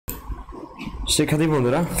শিক্ষার্থী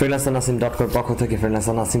বন্ধুরা freelancernasim.com পক্ষ থেকে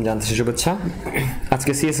freelancer nasim জানতে শুভেচ্ছা।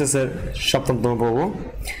 আজকে সিএসএস এর সপ্তমতম পর্ব।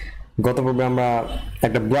 গত পর্বে আমরা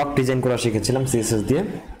একটা ব্লক ডিজাইন করা শিখেছিলাম সিএসএস দিয়ে।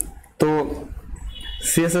 তো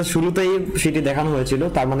সিএসএস শুরুতেই সেটি দেখানো হয়েছিল,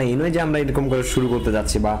 তার মানে এই নয় যে আমরা এরকম করে শুরু করতে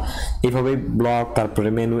যাচ্ছি বা এইভাবে ব্লক তারপরে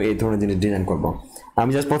মেনু এই ধরনের জিনিস ডিজাইন করব।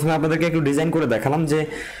 আমি জাস্ট প্রথমে আপনাদেরকে একটু ডিজাইন করে দেখালাম যে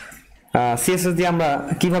সিএসএস দিয়ে আমরা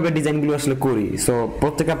কিভাবে ডিজাইনগুলো আসলে করি। সো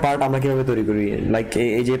প্রত্যেকটা পার্ট আমরা কিভাবে তৈরি করি, লাইক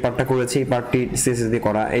এই যে পার্টটা করেছি এই পার্টটি সিএসএস দিয়ে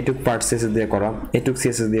করা, এইটুক পার্ট সিএসএস দিয়ে করা, এইটুক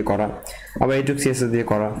সিএসএস দিয়ে করা, আবার এইটুক সিএসএস দিয়ে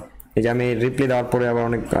করা, এই যে আমি রিপ্লে দেওয়ার পরে আবার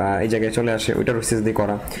অনেক এই জায়গায় চলে আসে ওইটার সিএসএস দিয়ে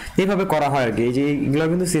করা, এইভাবে করা হয় আর কি। এই যে এইগুলো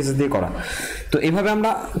কিন্তু সিএসএস দিয়ে করা। তো এইভাবে আমরা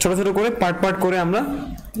ছোট ছোট করে পার্ট পার্ট করে আমরা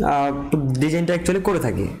ডিজাইনটা অ্যাকচুয়ালি করে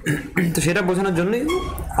থাকি। তো সেটা বোঝানোর জন্যই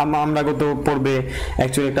আমরা গত পর্বে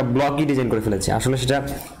অ্যাকচুয়ালি একটা ব্লকই ডিজাইন করে ফেলেছি, আসলে সেটা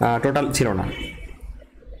টোটাল ছিল না।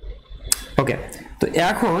 ওকে, তো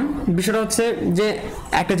এখন বিষয়টা হচ্ছে যে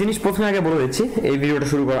একটা জিনিস প্রথমে আগে বলে দিচ্ছি এই ভিডিওটা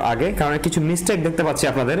শুরু করার আগে, কারণ কিছু মিস্টেক দেখতে পাচ্ছি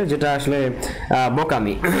আপনাদের, যেটা আসলে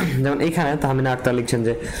বোকামি। যেমন এইখানে তাহমিনা আক্তার লিখছেন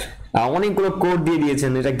যে অনেকগুলো কোড দিয়ে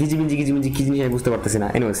দিয়েছেন, এটা গিজিমিজি কি জিনিস আমি বুঝতে পারতেছি না।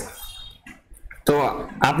 এনিওয়েজ, তো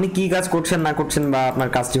আপনি কি কাজ করছেন না করছেন বা আপনার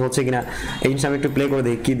কাজটি হচ্ছে কিনা এই জিনিস আমি একটু প্লে করে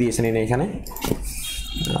দেখি কি দিয়েছেন এখানে।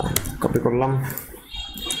 কপি করলাম,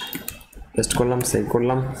 পেস্ট করলাম, সেভ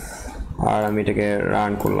করলাম, আর আমি এটাকে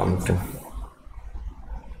রান করলাম একটু।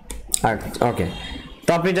 ওকে, তো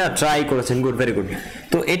আপনি এটা ট্রাই করেছেন, গুড, ভেরি গুড।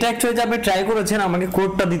 তো এটা অ্যাকচুয়ালি যে আপনি ট্রাই করেছেন, আমাকে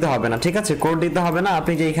কোডটা দিতে হবে না, ঠিক আছে? কোড দিতে হবে না,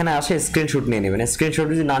 আপনি যে এখানে আসে স্ক্রিনশট নিয়ে নেবেন। স্ক্রিনশট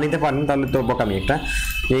যদি না নিতে পারেন তাহলে তো বোকামি একটা।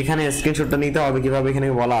 এইখানে স্ক্রিনশটটা নিতে হবে কিভাবে এখানে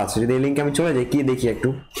বলা আছে। যদি এই লিঙ্কে আমি চলে যাই, কি দেখি একটু,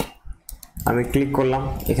 আমি ক্লিক করলাম,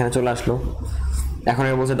 এখানে চলে আসলো। এখন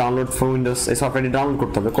এর বলছে ডাউনলোড ফর উইন্ডোজ, এই সফটওয়্যারটি ডাউনলোড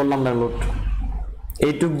করতে হবে, করলাম ডাউনলোড।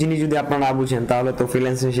 এইটুক জিনিস যদি আপনারা না বুঝেন তাহলে তো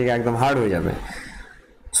ফ্রিল্যান্সিং শেখা একদম হার্ড হয়ে যাবে।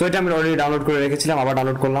 সো এটা আমি অলরেডি ডাউনলোড করে রেখেছিলাম, আবার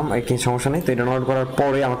ডাউনলোড করলাম, একই সমস্যা নেই। তো এটা ডাউনলোড করার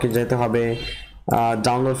পরে আমাকে যেতে হবে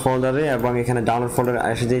ডাউনলোড ফোল্ডারে, এবং এখানে ডাউনলোড ফোল্ডারে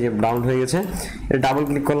এসে যে ডাউনলোড হয়ে গেছে এটা ডাবল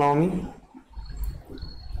ক্লিক করলাম আমি।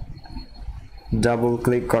 ডাবল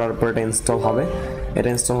ক্লিক করার পর এটা ইনস্টল হবে, এটা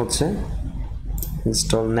ইনস্টল হচ্ছে,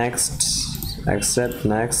 ইনস্টল, নেক্সট, অ্যাকসেপ্ট,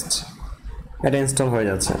 নেক্সট, এটা ইনস্টল হয়ে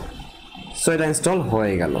যাচ্ছে। সো এটা ইনস্টল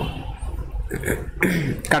হয়ে গেল,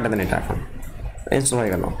 কাটা দেন এটা, এখন ইনস্টল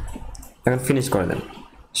হয়ে গেল, এখন ফিনিশ করে দেন,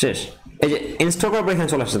 শেষ। এই যে ইনস্টল করার পর এখানে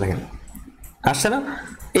চলে আসছে, দেখেন আসছে না,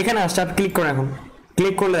 এখানে আসছে। আপনি ক্লিক করেন, এখন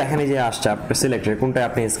ক্লিক করলে দেখেন এই যে আসছে, আপনি সিলেক্টেড কোনটা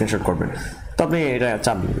আপনি স্ক্রিনশট করবেন। তো আপনি এটা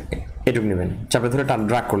চাপ এটুকু নেবেন, চাপে ধরে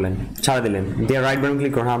ড্র্যাগ করলেন, ছাড়া দিলেন, দিয়ে রাইট বাটন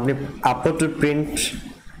ক্লিক করেন, আপনি আপলোড টু প্রিন্ট,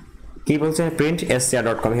 কি বলছেন, প্রিন্ট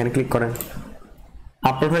scr.com, এখানে ক্লিক করেন,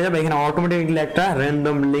 আপলোড হয়ে যাবে। এখানে অটোমেটিকলি একটা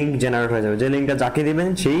র্যান্ডম লিঙ্ক জেনারেট হয়ে যাবে, যে লিঙ্কটা যাকে দিবেন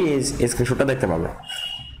সেই স্ক্রিনশটটা দেখতে পাবে।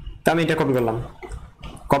 তো আমি এটা কপি করলাম,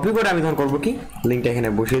 কপি করে আমি ধর করবো কি, লিঙ্কটা এখানে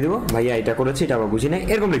বসিয়ে দিব, ভাইয়া এটা করেছি, এটা আবার বুঝি নাই,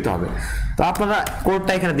 এরকম লিখতে হবে। তো আপনারা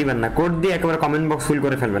কোডটা এখানে দিবেন না, কোড দিয়ে একেবারে কমেন্ট বক্স ফিল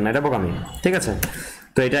করে ফেলবেন না, এটা বোকামি, ঠিক আছে?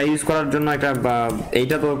 তো এটা ইউজ করার জন্য একটা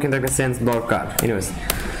এইটা তো কিন্তু একটা সেন্স দরকার। এনিওয়েজ,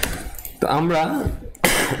 তো আমরা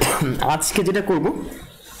আজকে যেটা করব,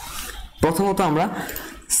 প্রথমত আমরা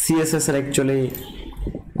সিএসএস এর অ্যাকচুয়ালি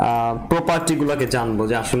প্রপার্টিগুলোকে জানবো,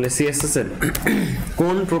 যে আসলে সিএসএস এর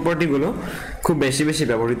কোন প্রপার্টিগুলো খুব বেশি বেশি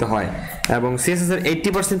ব্যবহৃত হয়, এবং সিএসএস এর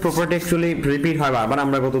 80% প্রপার্টি অ্যাকচুয়ালি রিপিট হয় বারবার।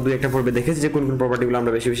 আমরা গত দুই একটা পর্বে দেখেছি যে কোন কোন প্রপার্টিগুলো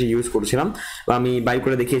আমরা বেশি বেশি ইউজ করছিলাম, বা আমি বাই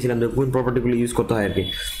করে দেখিয়েছিলাম যে কোন প্রপার্টিগুলো ইউজ করতে হয় আর কি।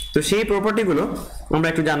 তো সেই প্রপার্টিগুলো আমরা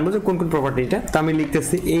একটু জানবো যে কোন কোন প্রপার্টিটা। তো আমি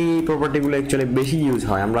লিখতেছি এই প্রপার্টিগুলো অ্যাকচুয়ালি বেশি ইউজ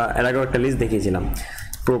হয়। আমরা এর আগেও একটা লিস্ট দেখিয়েছিলাম।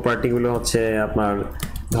 প্রপার্টিগুলো হচ্ছে আপনার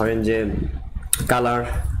ধরেন যে কালার,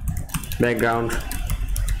 ব্যাকগ্রাউন্ড,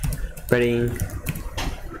 প্যাডিং,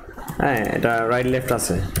 হ্যাঁ এটা রাইট লেফট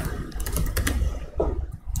আছে,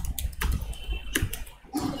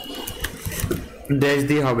 ড্যাশ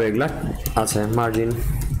দিয়ে হবে এগুলা, আচ্ছা মার্জিন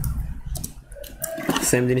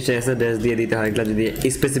সেম জিনিসটা আছে, ড্যাশ দিয়ে দিতে হয় এগুলা যদি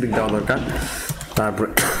স্পেসিফিক দেওয়া দরকার।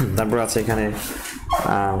 তারপর আছে এখানে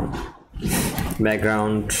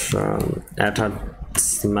ব্যাকগ্রাউন্ড,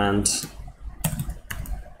 অ্যাটাচমেন্ট,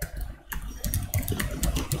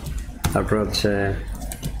 তারপর হচ্ছে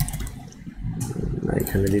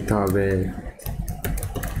এখানে দিতে হবে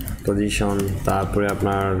পজিশন, তারপরে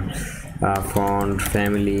আপনার font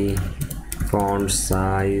family, font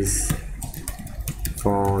size,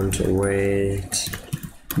 font wait,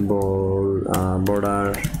 border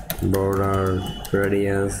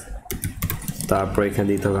radius, তারপর এখানে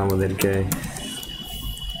দিতে হবে আমাদেরকে,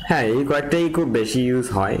 হ্যাঁ এই কয়েকটাই খুব বেশি ইউজ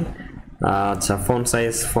হয়। আচ্ছা, font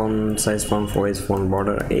size, font wait, font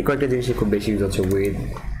border, এই কয়েকটা জিনিসই খুব বেশি ইউজ হচ্ছে। উইথ,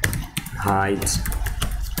 হাইট,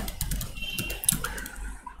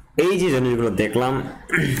 এই যে জিনিসগুলো দেখলাম,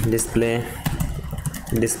 ডিসপ্লে,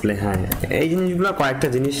 হ্যাঁ এই জিনিসগুলো কয়েকটা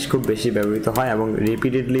জিনিস খুব বেশি ব্যবহৃত হয় এবং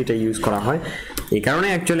রিপিটেডলি এটা ইউজ করা হয়। এই কারণে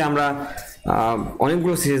অ্যাকচুয়ালি আমরা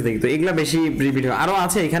অনেকগুলো সিরিজ দেখি, তো এগুলা বেশি রিপিট হয়। আরও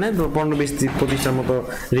আছে এখানে 15-20-25টার মতো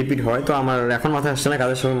রিপিট হয়, তো আমার এখন মাথায় আসছে না,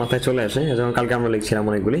 কাজের সময় মাথায় চলে আসে, যেমন কালকে আমরা লিখছিলাম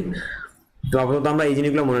অনেকগুলি। তো আপাতত আমরা এই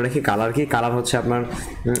জিনিসগুলো মনে রাখি। কালার কি, কালার হচ্ছে আপনার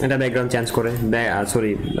এটা ব্যাকগ্রাউন্ড চেঞ্জ করে,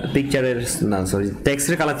 সরি পিকচারের না সরি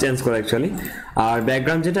টেক্সটের কালার চেঞ্জ করে অ্যাকচুয়ালি। আর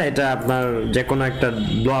ব্যাকগ্রাউন্ড যেটা, এটা আপনার যে কোনো একটা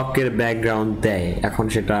ব্লকের ব্যাকগ্রাউন্ড দেয়। এখন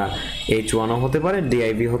সেটা H1ও হতে পারে,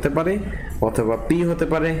 ডিআইভি হতে পারে, অথবা পি হতে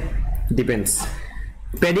পারে, ডিপেন্ডস।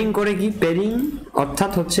 প্যাডিং করে কি, প্যাডিং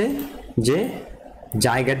অর্থাৎ হচ্ছে যে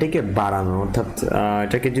জায়গাটিকে বাড়ানো, অর্থাৎ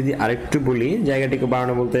এটাকে যদি আরেকটু বলি, জায়গাটিকে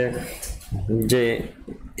বাড়ানো বলতে যে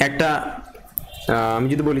একটা আমি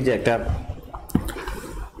যদি বলি যে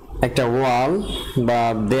একটা ওয়াল বা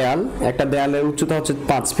দেয়াল, একটা দেয়ালের উচ্চতা হচ্ছে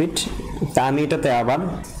 5 ফিট, তা আমি এটাতে আবার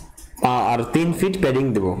আর 3 ফিট প্যাডিং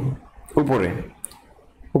দেব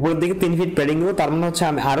উপরের দিকে 3 ফিট প্যাডিং দেবো, তার মানে হচ্ছে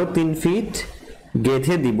আমি আরও 3 ফিট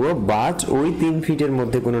গেঁথে দিব, বাট ওই 3 ফিটের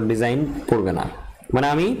মধ্যে কোনো ডিজাইন পড়বে না। মানে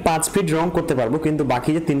আমি 5 ফিট রং করতে পারবো, কিন্তু বাকি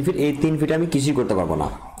যে 3 ফিট, এই 3 ফিট আমি কিছুই করতে পারবো না,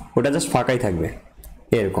 ওটা জাস্ট ফাঁকাই থাকবে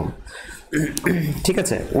এরকম। ঠিক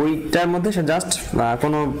আছে, ওইটার মধ্যে জাস্ট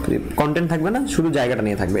কোনো কন্টেন্ট থাকবে না, শুধু জায়গাটা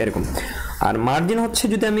নিয়ে থাকবে এরকম। আর মার্জিন হচ্ছে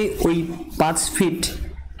যদি আমি ওই 5 ফিট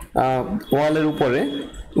ওয়ালের উপরে,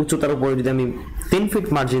 উচ্চতার উপরে যদি আমি 3 ফিট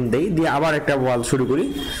মার্জিন দেই, দিয়ে আবার একটা ওয়াল শুরু করি,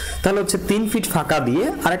 তাহলে হচ্ছে 3 ফিট ফাঁকা দিয়ে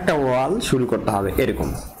আরেকটা ওয়াল শুরু করতে হবে এরকম।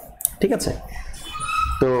 ঠিক আছে,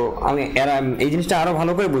 তো আমি এই জিনিসটা আরো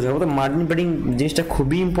ভালো করে বোঝাবো। তো মার্জিন প্যাডিং জিনিসটা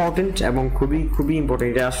খুবই ইম্পর্টেন্ট এবং খুবই ইম্পর্টেন্ট,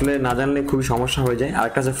 এটা আসলে না জানলে খুবই সমস্যা হয়ে যায়।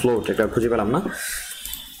 আরেকটা আছে ফ্লোট, এটা খুঁজে পেলাম না।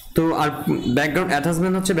 তো আর ব্যাকগ্রাউন্ড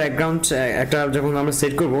অ্যাটাচমেন্ট হচ্ছে ব্যাকগ্রাউন্ড একটা যখন আমরা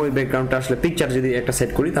সেট করবো, ওই ব্যাকগ্রাউন্ডটা আসলে পিকচার যদি একটা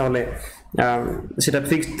সেট করি, তাহলে সেটা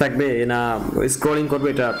ফিক্সড থাকবে না স্ক্রলিং করবে,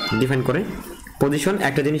 এটা ডিফাইন করে। পজিশন,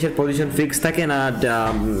 একটা জিনিসের পজিশন ফিক্স থাকে না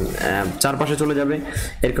চারপাশে চলে যাবে,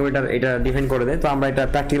 এরকম এটা ডিফাইন করে দেয়। তো আমরা এটা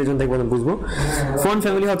প্র্যাকটিক্যালি যখন দেখবো বুঝবো। ফন্ট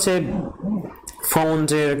ফ্যামিলি হচ্ছে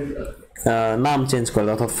ফন্টের নাম চেঞ্জ করে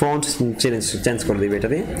দেয়, অর্থাৎ ফন্ট চেঞ্জ করে দিবে এটা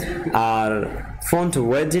দিয়ে। আর ফন্ট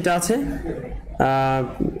ওয়েট যেটা আছে,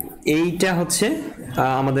 এইটা হচ্ছে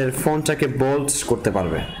আমাদের ফন্টটাকে বোল্ড করতে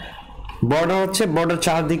পারবে। বর্ডার হচ্ছে বর্ডার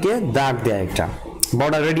চারদিকে দাগ দেয়, একটা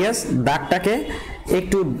বর্ডার রেডিয়াস, দাগটাকে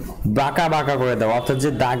একটু বাঁকা করে দেওয়া, অর্থাৎ যে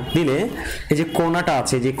দাগ দিলে এই যে কোনাটা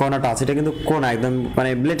আছে, এটা কিন্তু কোনা একদম মানে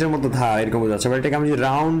ব্লেডের মতো ধার এরকম বোঝা যাচ্ছে, এটাকে আমি যদি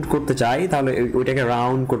রাউন্ড করতে চাই তাহলে ওইটাকে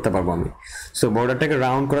রাউন্ড করতে পারবো আমি। সো বর্ডারটাকে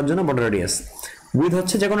রাউন্ড করার জন্য বর্ডার রেডিয়াস। উইথ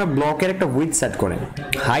হচ্ছে যে কোনো ব্লকের একটা উইথ সেট করে।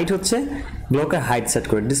 হাইট হচ্ছে ব্লকের হাইট সেট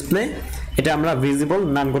করে। ডিসপ্লে, এটা আমরা ভিজিবল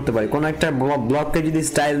নান করতে পারি। কোনো একটা ব্লককে যদি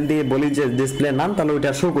স্টাইল দিয়ে বলি যে ডিসপ্লে নান, তাহলে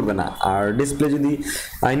ওইটা শো করবে না। আর ডিসপ্লে যদি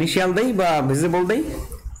ইনিশিয়াল দেই বা ভিজিবল দেই,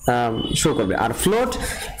 শো করবে। আর ফ্লোট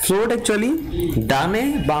অ্যাকচুয়ালি ডানে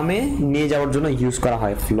বামে নিয়ে যাওয়ার জন্য ইউজ করা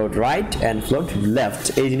হয়। Float right and float left,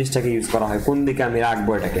 এই জিনিসটাকে ইউজ করা হয়, কোন দিকে আমি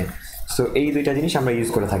রাখবো এটাকে। সো এই দুইটা জিনিস আমরা ইউজ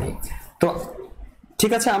করে থাকি। তো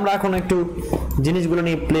ঠিক আছে, আমরা এখন একটু জিনিসগুলো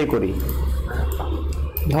নিয়ে প্লে করি।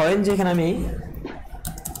 ধরেন যে এখানে আমি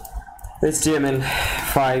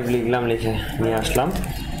HTML5 লিখলাম, লিখে নিয়ে আসলাম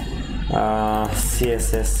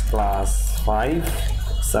CSS ক্লাস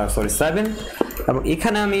 7, এবং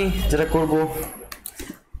এখানে আমি যেটা করব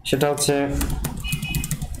সেটা হচ্ছে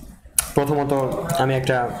প্রথমত আমি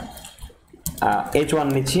একটা H1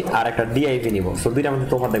 নিচ্ছি আর একটা ডিআইভি নিব। সো দুইটা মধ্যে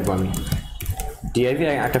তফাৎ দেখবো আমি। ডিআইভি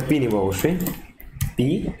একটা পি নিব অবশ্যই, পি,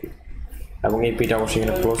 এবং এই পিটা অবশ্যই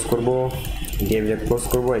এখানে ক্লোজ করবো, ডিআইভিটা ক্লোজ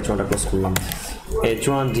করবো, H1টা ক্লোজ করলাম।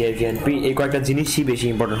 H1 ডিআইভি এন্ড পি, এই কয়েকটা জিনিসই বেশি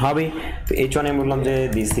ইম্পর্টেন্ট হবে। তো H1 আমি বললাম যে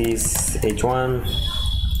this is H1,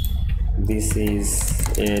 this is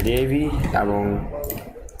DIV, এবং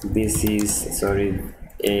দিস ইজ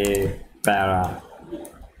এ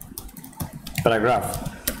প্যারাগ্রাফ।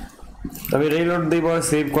 তবে রিলোড দিব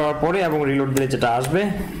সেভ করার পরে, এবং রিলোড দিলে যেটা আসবে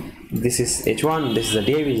this is H1, this is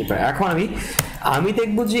DIV. এখন আমি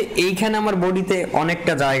দেখবো যে এইখানে আমার বডিতে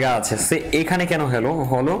অনেকটা জায়গা আছে, সে এখানে কেন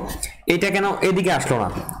হলো, এটা কেন এদিকে আসলো না,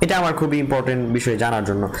 এটা আমার খুবই ইম্পর্টেন্ট বিষয় জানার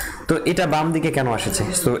জন্য। তো এটা বাম দিকে কেন আসছে,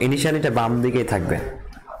 তো ইনিশিয়ালি এটা বাম দিকেই থাকবে,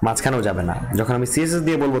 মাঝখানেও যাবে না। যখন আমি সিএসএস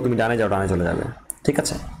দিয়ে বলবো তুমি ডানে যাও, ডানে চলে যাবে। ঠিক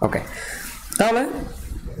আছে, ওকে। তাহলে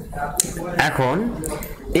এখন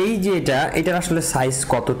এই যে এটার আসলে সাইজ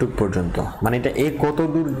কতটুকু পর্যন্ত, মানে এটা কত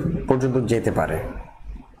দূর পর্যন্ত যেতে পারে,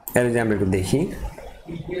 এর যদি আমরা একটু দেখি,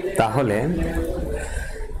 তাহলে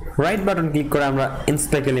রাইট বাটন ক্লিক করে আমরা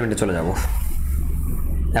ইন্সপেক্ট এলিমেন্টে চলে যাব,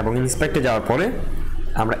 এবং ইন্সপেক্টে যাওয়ার পরে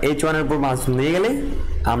আমরা H1 এর উপর মাউস নিয়ে গেলে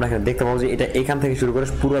আমরা এখানে দেখতে পাবো যে এটা এখান থেকে শুরু করে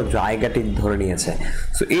পুরো জায়গাটি ধরে নিয়েছে।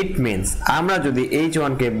 সো ইট মিনস আমরা যদি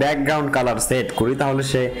H1 কে ব্যাকগ্রাউন্ড কালার সেট করি, তাহলে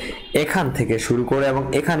সে এখান থেকে শুরু করে এবং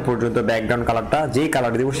এখান পর্যন্ত ব্যাকগ্রাউন্ড কালারটা যেই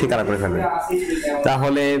কালার দিব সেই কালার করে ফেলবে।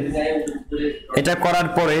 তাহলে এটা করার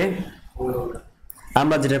পরে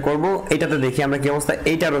আমরা যেটা করব এটাতে দেখি আমরা কি অবস্থা।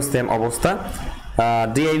 এইটারও সেম অবস্থা,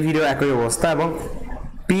 ডিআইভিরও একই অবস্থা এবং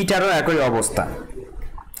পিটারও একই অবস্থা।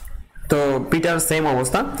 তো পিটার সেম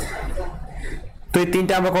অবস্থা। তো এই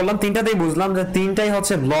তিনটা আমরা করলাম, তিনটাতেই বুঝলাম যে তিনটাই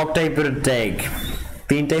হচ্ছে ব্লক টাইপের ট্যাগ,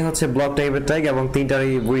 তিনটাই হচ্ছে ব্লক টাইপের ট্যাগ এবং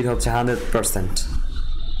তিনটারই উইথ হচ্ছে 100%,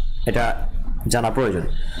 এটা জানা প্রয়োজন।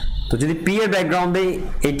 তো যদি পি এর ব্যাকগ্রাউন্ডে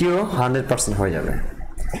এটিও 100% হয়ে যাবে,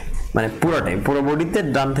 মানে পুরোটাই, পুরো বডিতে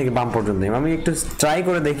ডান থেকে বাম পর্যন্ত। আমি একটু ট্রাই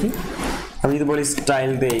করে দেখি। আমি যদি বলি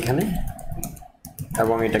স্টাইল দিয়ে এখানে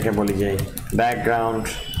এবং এটাকে বলি যে ব্যাকগ্রাউন্ড,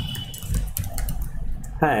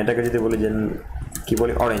 হ্যাঁ এটাকে যদি বলি যে কি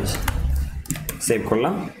বলি অরেঞ্জ, সেভ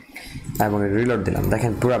করলাম এবং রিলোড দিলাম,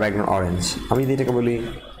 দেখেন পুরো ব্যাকগ্রাউন্ড অরেঞ্জ। আমি যদি এটাকে বলি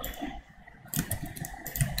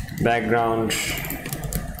ব্যাকগ্রাউন্ড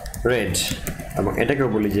রেড এবং এটাকেও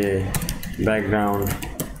বলি যে ব্যাকগ্রাউন্ড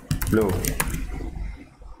ব্লু,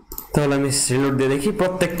 তাহলে আমি রিলোড দিয়ে দেখি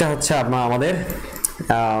প্রত্যেকটা হচ্ছে আমাদের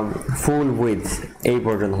ফুল উইথ এই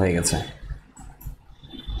পর্যন্ত হয়ে গেছে।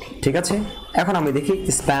 ঠিক আছে, এখন আমি দেখি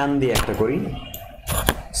স্প্যান দিয়ে একটা করি।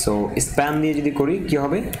 সো স্প্যান দিয়ে যদি করি কি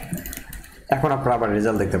হবে, এখন আপনারা আবার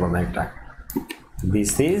রেজাল্ট দেখতে পাবেন একটা,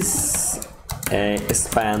 this is a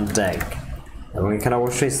span tag এবং এখানে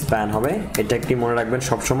অবশ্যই স্প্যান হবে। এটা একটি মনে রাখবেন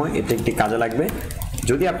সবসময়, এটা একটি কাজে লাগবে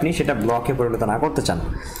যদি আপনি সেটা ব্লকে পরিণত না করতে চান।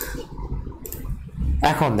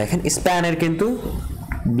 এখন দেখেন স্প্যানের কিন্তু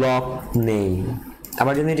ব্লক নেই।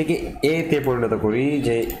 আবার যদি এটাকে এ তে পরিণত করি,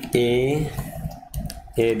 যে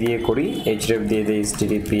এ দিয়ে করি, href দিয়ে দিই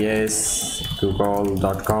https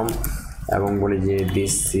google.com এবং বলি যে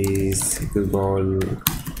দিস ইজ গুগল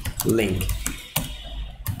লিঙ্ক,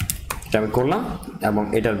 এটা আমি করলাম এবং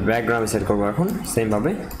এটার ব্যাকগ্রাউন্ড সেট করবো এখন সেম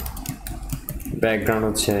ভাবে, ব্যাকগ্রাউন্ড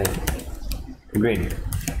হচ্ছে গ্রিন।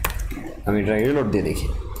 আমি এটা রিলোড দিয়ে দেখি,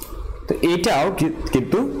 তো এটাও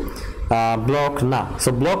কিন্তু ব্লক না। সো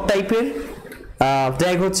ব্লক টাইপের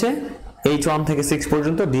ট্যাগ হচ্ছে H1 থেকে 6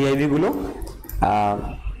 পর্যন্ত ডিআইভি গুলো,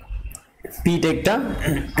 পি ট্যাগটা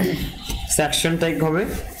সেকশন ট্যাগ হবে,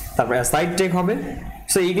 তারপরে সাইড ট্যাগ হবে।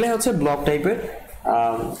 সো এইগুলা হচ্ছে ব্লক টাইপের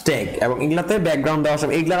ট্যাগ এবং এগুলাতে ব্যাকগ্রাউন্ড দেওয়া সব,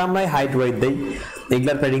 এগুলার আমরা হাইট ওয়েট দেই,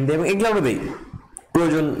 এগুলার প্যাডিং দেই এবং এগুলারও দেই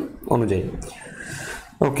প্রয়োজন অনুযায়ী।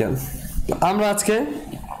 ওকে, আমরা আজকে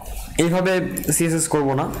এইভাবে সিএসএস করব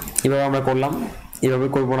না, এভাবে আমরা করলাম, এভাবে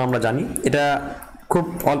করব না আমরা জানি। এটা খুব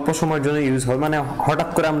অল্প সময়ের জন্য ইউজ হয়, মানে হঠাৎ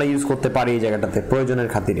করে আমরা ইউজ করতে পারি এই জায়গাটাতে প্রয়োজনের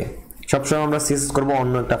খাতিরে। সবসময় আমরা সিএসএস করব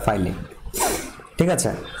অন্য একটা ফাইলে, ঠিক আছে?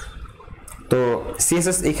 তো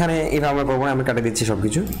সিএসএস এখানে এভাবে আমরা করবো না, আমি কাটে দিচ্ছি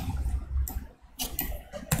সবকিছু,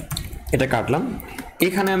 এটা কাটলাম।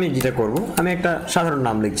 এখানে আমি যেটা করব, আমি একটা সাধারণ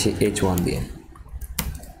নাম লিখছি H1 দিয়ে,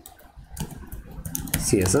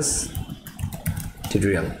 সিএসএস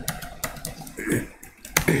টিউটোরিয়াল।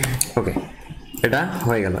 ওকে, এটা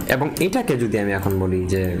হয়ে গেল। এবং এটাকে যদি আমি এখন বলি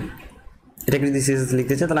যে এটাকে যদি সিএসএস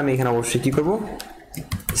লিখতে চাই, তাহলে আমি এখানে অবশ্যই কি করব,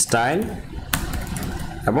 স্টাইল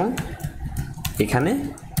এবং এখানে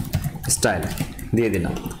স্টাইল দিয়ে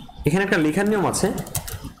দিলাম। এখানে একটা লেখার নিয়ম আছে,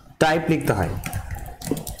 টাইপ লিখতে হয়,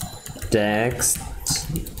 টেক্সট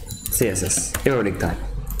সিএসএস এভাবে লিখতে হয়,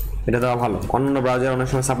 এটা দেওয়া ভালো। অন্যান্য ব্রাউজার অনেক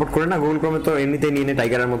সময় সাপোর্ট করে না, গুগল ক্রোমে তো এমনিতেই নিয়ে নেয়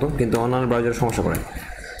টাইগারের মতো, কিন্তু অন্যান্য ব্রাউজার সমস্যা করে।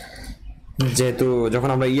 যেহেতু যখন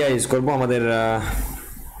আমরা ইউজ করব, আমাদের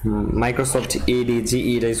মাইক্রোসফট এডিজি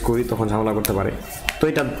এটা ইউজ করি, তখন ঝামেলা করতে পারে। তো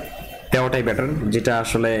এটা দেওয়াটাই বেটার, যেটা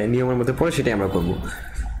আসলে নিয়মের মধ্যে পড়ে সেটাই আমরা করব।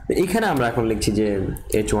 এখানে আমরা এখন লিখছি যে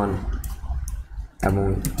H1 এবং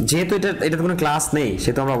যেহেতু এটাতে কোনো ক্লাস নেই,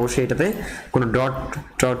 সেহেতু আমরা অবশ্যই এটাতে কোনো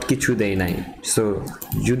ডট কিছু দেই নাই। সো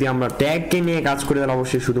যদি আমরা ট্যাগকে নিয়ে কাজ করি, তাহলে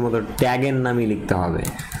অবশ্যই শুধুমাত্র ট্যাগের নামই লিখতে হবে।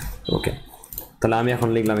 ওকে, তাহলে আমি এখন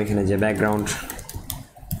লিখলাম এখানে যে ব্যাকগ্রাউন্ড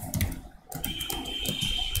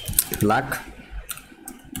ব্ল্যাক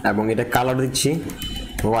এবং এটা কালার দিচ্ছি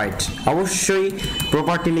হোয়াইট। অবশ্যই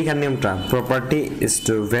প্রপার্টি লেখার নিয়মটা, property is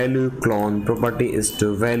to value clone, property is to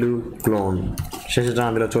value clone, শেষে জানা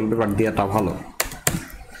দিলে চলবে, বাট দেওয়াটা ভালো,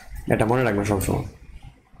 এটা মনে রাখবেন সবসময়।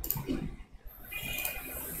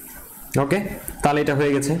 ওকে, তাহলে এটা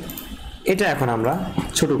হয়ে গেছে। এটা এখন আমরা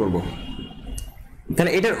ছোট করব,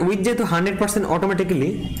 তাহলে এটার উইথ যেহেতু 100% অটোমেটিক্যালি,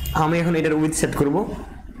 আমি এখন এটার উইথ সেট করব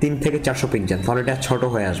 3 থেকে 400 পিক্সেল, তাহলে এটা ছোট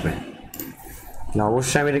হয়ে আসবে।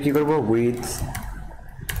 অবশ্যই আমি এটা কি করব, উইথ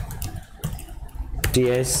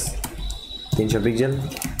টিএস 300 পিক্সেল,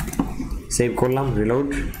 সেভ করলাম, রিলোড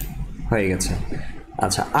হয়ে গেছে।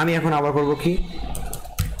 আচ্ছা, আমি এখন আবার করব কি,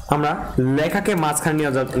 আমরা লেখাকে মাঝখানে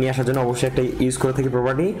নিয়ে আসার জন্য অবশ্যই একটা ইউজ করে থাকি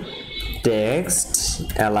প্রপার্টি, টেক্সট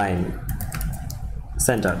অ্যালাইন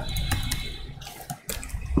সেন্টার।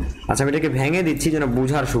 আচ্ছা, আমি এটাকে ভেঙে দিচ্ছি যেন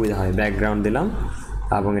বোঝার সুবিধা হয়। ব্যাকগ্রাউন্ড দিলাম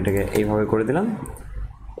এবং এটাকে এইভাবে করে দিলাম,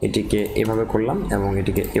 এটিকে এভাবে করলাম এবং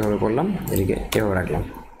এটিকে এভাবে করলাম, এটিকে এভাবে রাখলাম।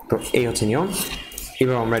 তো এই হচ্ছে নিয়ম।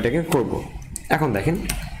 এবার আমরা এটাকে করব। এখন দেখেন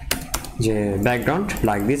যে ব্যাকগ্রাউন্ড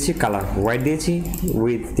ব্ল্যাক দিয়েছি, কালার হোয়াইট দিয়েছি,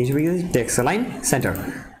 উইথ 300 দিয়েছি, টেক্সট অ্যালাইন সেন্টার।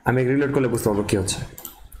 আমি রিলোড করলে বুঝতে পারবো কী হচ্ছে।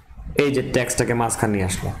 এই যে টেক্সটটাকে মাঝখানে নিয়ে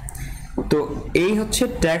আসলো। তো এই হচ্ছে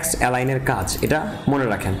টেক্সট অ্যালাইনের কাজ, এটা মনে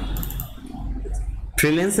রাখেন।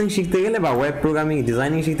 ফ্রিল্যান্সিং শিখতে গেলে বা ওয়েব প্রোগ্রামিং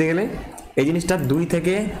ডিজাইনিং শিখতে গেলে এই জিনিসটা 2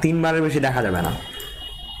 থেকে 3 বারের বেশি দেখা যাবে না।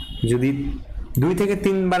 যদি 2 থেকে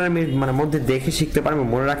 3 বারের মানে মধ্যে দেখে শিখতে পারেন,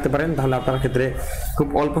 মনে রাখতে পারেন, তাহলে আপনার ক্ষেত্রে খুব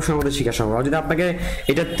অল্প সময়ের মধ্যে শেখা সম্ভব। যদি আপনাকে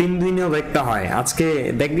এটা 3 দিনেও দেখতে হয়, আজকে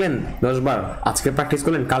দেখলেন 10 বার, আজকে প্র্যাকটিস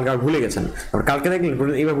করলেন, কালকে আর ভুলে গেছেন, আবার কালকে দেখলেন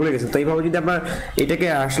এইবার ভুলে গেছেন, তো এইভাবে যদি আপনার এটাকে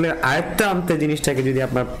আসলে আয়ত্তে আনতে জিনিসটাকে যদি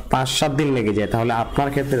আপনার 5-7 দিন লেগে যায়, তাহলে আপনার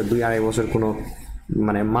ক্ষেত্রে 2-2.5 বছর কোনো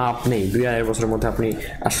মানে মাপ নেই। 2-2.5 বছরের মধ্যে আপনি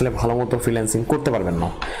আসলে ভালো মতো ফ্রিল্যান্সিং করতে পারবেন না।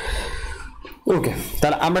 ওকে,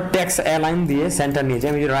 তাহলে আমরা টেক্সট অ্যালাইন দিয়ে সেন্টার নিয়ে যাই।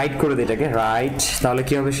 আমি যদি রাইট করে দিই এটাকে, রাইট, তাহলে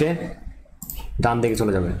কি হবে, সে ডান দিকে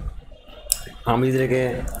চলে যাবে। আমি যদি এটাকে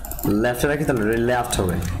লেফটে রাখি তাহলে লেফট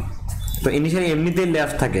হবে। তো ইনিশিয়ালি এমনিতেই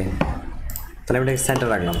লেফট থাকে, তাহলে আমি এটাকে সেন্টার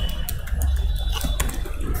রাখলাম।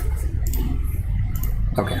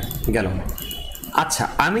 ওকে, গেল। আচ্ছা,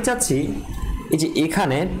 আমি চাচ্ছি এই যে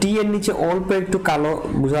এখানে টি এর নিচে অল্প একটু কালো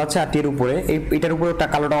বোঝা যাচ্ছে, আর টি এর উপরে এটার উপরে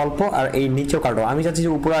কালোটা অল্প, আর এই নিচেও কালো। আমি চাচ্ছি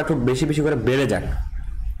যে উপরে একটু বেশি বেশি করে বেড়ে যাক,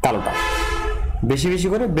 কালোটা বেশি বেশি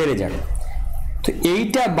করে বেড়ে যাক। তো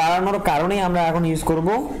এইটা বাড়ানোর কারণে আমরা এখন ইউজ করব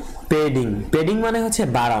পেডিং। পেডিং মানে হচ্ছে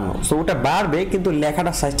বাড়ানো। সো ওটা বাড়বে কিন্তু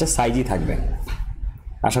লেখাটা সাইজই থাকবে।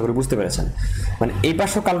 আশা করি বুঝতে পেরেছেন। মানে এই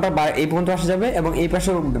পাশে কালোটা এই পর্যন্ত আসা যাবে এবং এই পাশে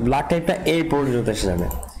ব্ল্যাক টাইপটা এই পর্যন্ত এসে যাবে।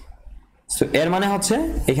 সো এর মানে হচ্ছে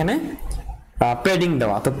এখানে পেডিং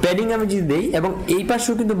দেওয়া। তো পেডিং আমি যদি দিই এবং এই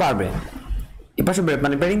পাশেও কিন্তু বাড়বে, এই পাশে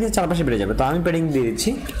মানে পেডিং দিয়ে চারপাশে বেড়ে যাবে। তো আমি পেডিং দিয়ে দিচ্ছি,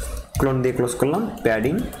 ক্লোন দিয়ে ক্লোজ করলাম,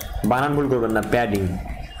 প্যাডিং, বানান ভুল করবেন না, প্যাডিং,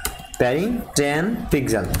 প্যাডিং 10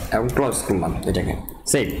 পিক্সেল এবং ক্লোজ করলাম এটাকে,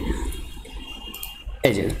 সেভ।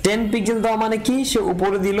 এই যে 10 পিক্সেল দেওয়া মানে কি, সে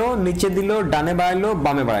উপরে দিল, নিচে দিল, ডানে বাড়াইলো,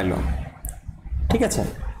 বামে বাড়াইলো, ঠিক আছে,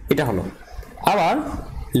 এটা হলো। আবার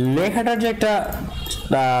লেখাটার যে একটা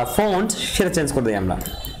ফন্ট সেটা চেঞ্জ করে দিই আমরা।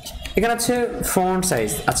 এখানে আছে ফন্ট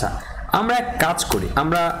সাইজ। আচ্ছা, আমরা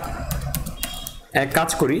এক কাজ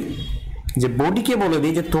করি যে বডিকে বলে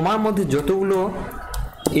দিই যে তোমার মধ্যে যতগুলো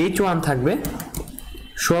H1 থাকবে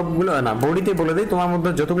সবগুলো না, বডিতে বলে দিই তোমার মধ্যে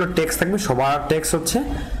যতগুলো টেক্সট থাকবে সবার টেক্সট হচ্ছে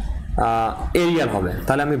এরিয়াল হবে।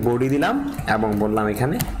 তাহলে আমি বডি দিলাম এবং বললাম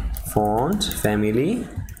এখানে ফন্ট ফ্যামিলি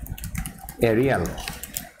এরিয়াল,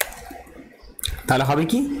 তাহলে হবে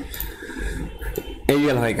কি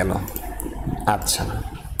এরিয়াল হয়ে গেল। আচ্ছা,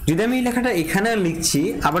 যদি আমি এই লেখাটা এখানে লিখছি,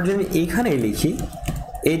 আবার যদি আমি এইখানে লিখি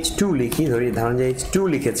H2 লিখি, ধরুন যে H2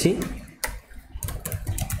 লিখেছি,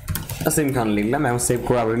 নাসিম খান লিখলাম এবং সেভ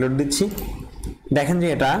করে আবার রিলোড দিচ্ছি, দেখেন যে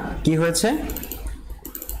এটা কি হয়েছে,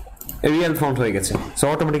 রিয়েল ফন্ট হয়ে গেছে। সো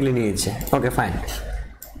অটোমেটিকলি নিয়ে নিচ্ছে। ওকে, ফাইন,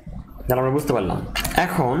 তাহলে আমরা বুঝতে পারলাম।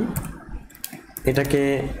 এখন এটাকে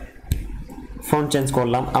ফন্ট চেঞ্জ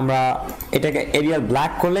করলাম, আমরা এটাকে এরিয়াল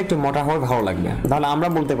ব্ল্যাক করলে একটু মোটা হয়ে ভালো লাগবে। তাহলে আমরা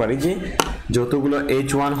বলতে পারি যে যতগুলো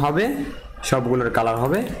H1 হবে সবগুলোর কালার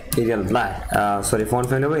হবে Arial black, sorry font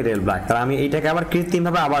family হবে এরিয়াল ব্ল্যাক। তাহলে আমি এইটাকে আবার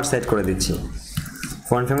কৃত্রিমভাবে আবার সেট করে দিচ্ছি,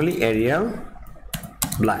 ফন্ট ফ্যামিলি এরিয়াল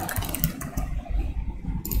ব্ল্যাক,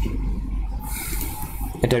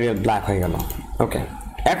 এটা এরিয়াল ব্ল্যাক হয়ে গেল। ওকে,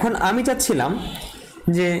 এখন আমি চাচ্ছিলাম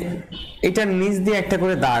যে এটার নিচ দিয়ে একটা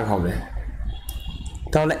করে দাগ হবে,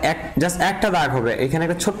 তাহলে জাস্ট একটা দাগ হবে, এখানে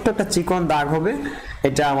একটা ছোট্ট একটা চিকন দাগ হবে,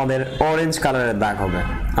 এটা আমাদের অরেঞ্জ কালারের দাগ হবে।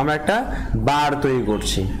 আমরা একটা বার তৈরি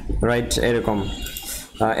করছি, রাইট,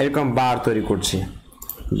 এরকম বার তৈরি করছি,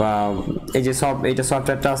 বা এই যে এইটা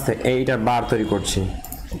সফটওয়্যারটা আছে এইটার বার তৈরি করছি,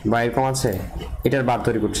 বা এরকম আছে এটার বার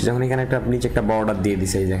তৈরি করছি, যখন এখানে একটা নিচে একটা বর্ডার দিয়ে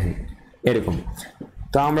দিছে, এই দেখেন এরকম।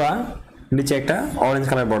 তো আমরা নিচে একটা অরেঞ্জ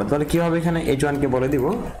কালার বর্ডার, তাহলে কি হবে, এখানে H1 কে বলে দিব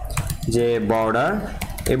যে বর্ডার,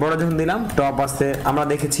 এই বর্ডার যখন দিলাম টপ আসতে, আমরা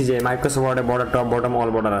দেখেছি যে মাইক্রোসফট ওয়ার্ডে border top bottom all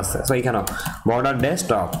border আছে। সো এখানেও বর্ডার ড্যাশ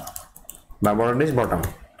টপ বা বর্ডার ড্যাশ বটম,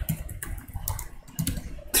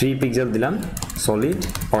 3 পিক্সেল দিলাম, সলিড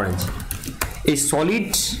অরেঞ্জ। এই সলিড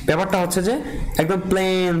ব্যাপারটা হচ্ছে যে একদম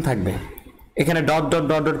প্লেন থাকবে, এখানে ডট ডট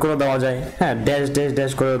ডট ডট করে দেওয়া যায়, হ্যাঁ, ড্যাশ ড্যাশ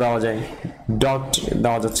ড্যাশ করে দেওয়া যায়, ডট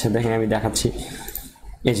দেওয়া যাচ্ছে, দেখেন আমি দেখাচ্ছি,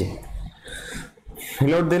 এই যে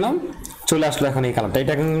লোড দিলাম, চলে আসলো এখন এই কালারটা,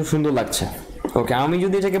 এটা কিন্তু সুন্দর লাগছে। ওকে, আমি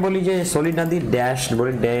যদি এটাকে বলি যে সলিড না দিই ড্যাশ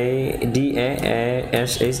বলি,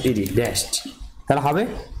 DASHED ড্যাশ, তাহলে হবে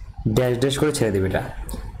ড্যাশ ড্যাশ করে ছেড়ে দেবে এটা।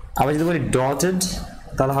 আবার যদি বলি ডটেড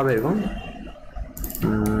তাহলে হবে এরকম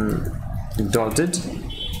ডটেড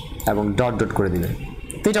এবং ডট ডট করে দিবে।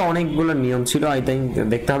 তো এটা অনেকগুলো নিয়ম ছিল, আই থিঙ্ক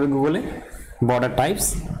দেখতে হবে গুগলে বর্ডার টাইপস।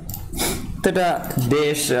 তো এটা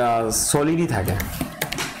দেশ সলিডই থাকে,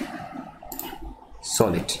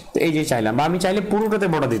 সলিড। তো এই যে চাইলাম, বা আমি চাইলে পুরোটাতে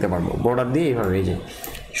বর্ডার দিতে পারবো, বর্ডার দিয়ে এইভাবে এই যে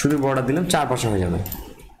শুধু বর্ডার দিলাম, চারপাশে হয়ে যাবে।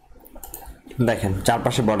 দেখেন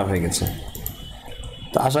চারপাশে বর্ডার হয়ে গেছে।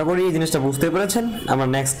 তো আশা করি এই জিনিসটা বুঝতে পেরেছেন। আমরা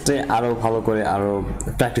নেক্সটে আরো ভালো করে আরো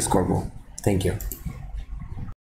প্র্যাকটিস করব। Thank you.